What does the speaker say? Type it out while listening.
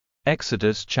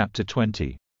Exodus chapter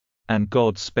 20. And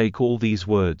God spake all these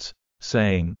words,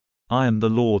 saying, I am the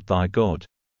Lord thy God,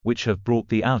 which have brought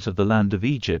thee out of the land of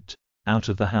Egypt, out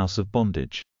of the house of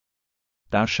bondage.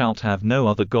 Thou shalt have no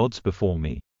other gods before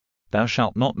me. Thou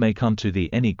shalt not make unto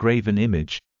thee any graven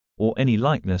image, or any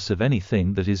likeness of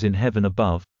anything that is in heaven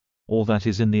above, or that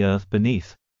is in the earth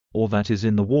beneath, or that is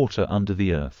in the water under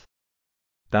the earth.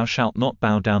 Thou shalt not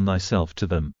bow down thyself to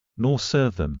them, nor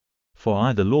serve them. For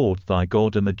I the Lord thy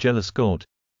God am a jealous God,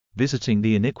 visiting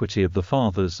the iniquity of the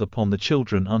fathers upon the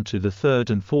children unto the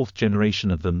third and fourth generation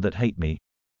of them that hate me,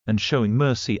 and shewing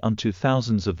mercy unto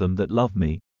thousands of them that love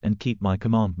me, and keep my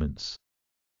commandments.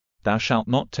 Thou shalt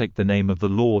not take the name of the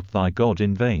Lord thy God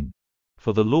in vain,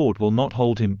 for the Lord will not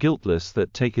hold him guiltless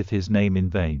that taketh his name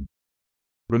in vain.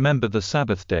 Remember the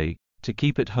Sabbath day, to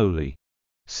keep it holy.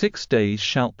 6 days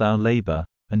shalt thou labor,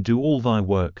 and do all thy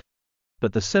work.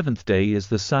 But the seventh day is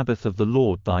the Sabbath of the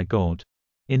Lord thy God.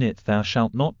 In it thou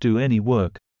shalt not do any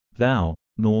work, thou,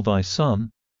 nor thy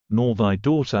son, nor thy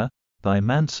daughter, thy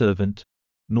manservant,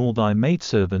 nor thy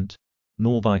maidservant,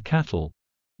 nor thy cattle,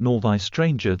 nor thy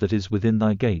stranger that is within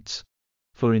thy gates.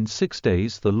 For in 6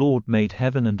 days the Lord made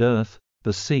heaven and earth,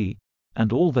 the sea,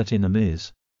 and all that in them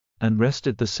is, and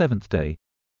rested the seventh day.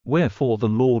 Wherefore the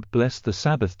Lord blessed the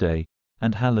Sabbath day,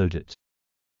 and hallowed it.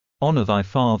 Honor thy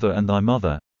father and thy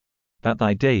mother, that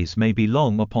thy days may be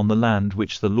long upon the land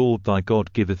which the Lord thy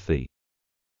God giveth thee.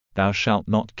 Thou shalt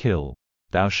not kill.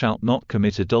 Thou shalt not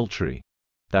commit adultery.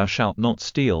 Thou shalt not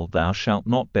steal. Thou shalt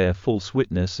not bear false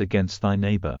witness against thy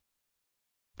neighbor.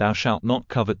 Thou shalt not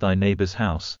covet thy neighbor's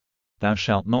house. Thou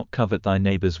shalt not covet thy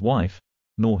neighbor's wife,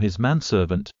 nor his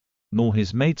manservant, nor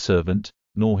his maidservant,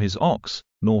 nor his ox,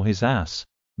 nor his ass,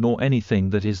 nor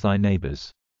anything that is thy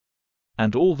neighbor's.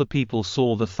 And all the people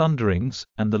saw the thunderings,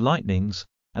 and the lightnings,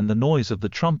 and the noise of the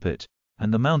trumpet,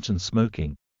 and the mountain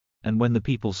smoking. And when the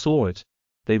people saw it,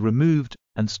 they removed,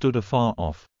 and stood afar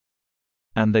off.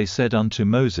 And they said unto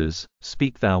Moses,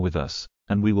 Speak thou with us,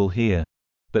 and we will hear,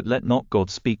 but let not God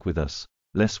speak with us,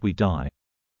 lest we die.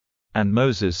 And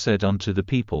Moses said unto the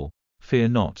people, Fear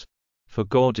not, for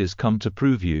God is come to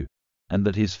prove you, and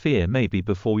that his fear may be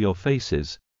before your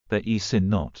faces, that ye sin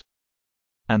not.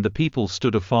 And the people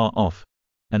stood afar off,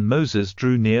 and Moses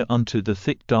drew near unto the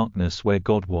thick darkness where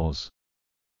God was.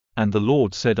 And the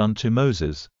Lord said unto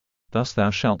Moses, Thus thou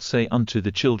shalt say unto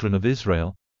the children of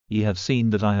Israel, Ye have seen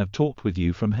that I have talked with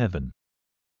you from heaven.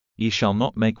 Ye shall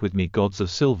not make with me gods of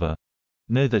silver,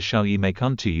 neither shall ye make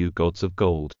unto you gods of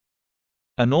gold.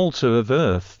 An altar of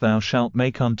earth thou shalt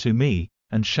make unto me,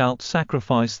 and shalt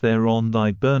sacrifice thereon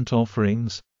thy burnt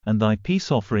offerings, and thy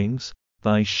peace offerings,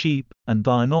 thy sheep, and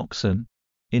thine oxen.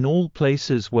 In all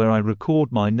places where I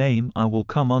record my name I will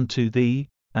come unto thee,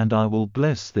 and I will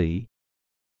bless thee.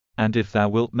 And if thou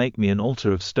wilt make me an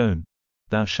altar of stone,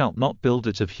 thou shalt not build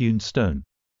it of hewn stone.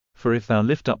 For if thou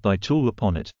lift up thy tool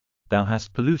upon it, thou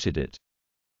hast polluted it.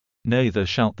 Neither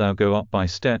shalt thou go up by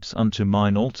steps unto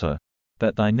mine altar,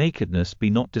 that thy nakedness be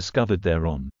not discovered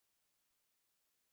thereon.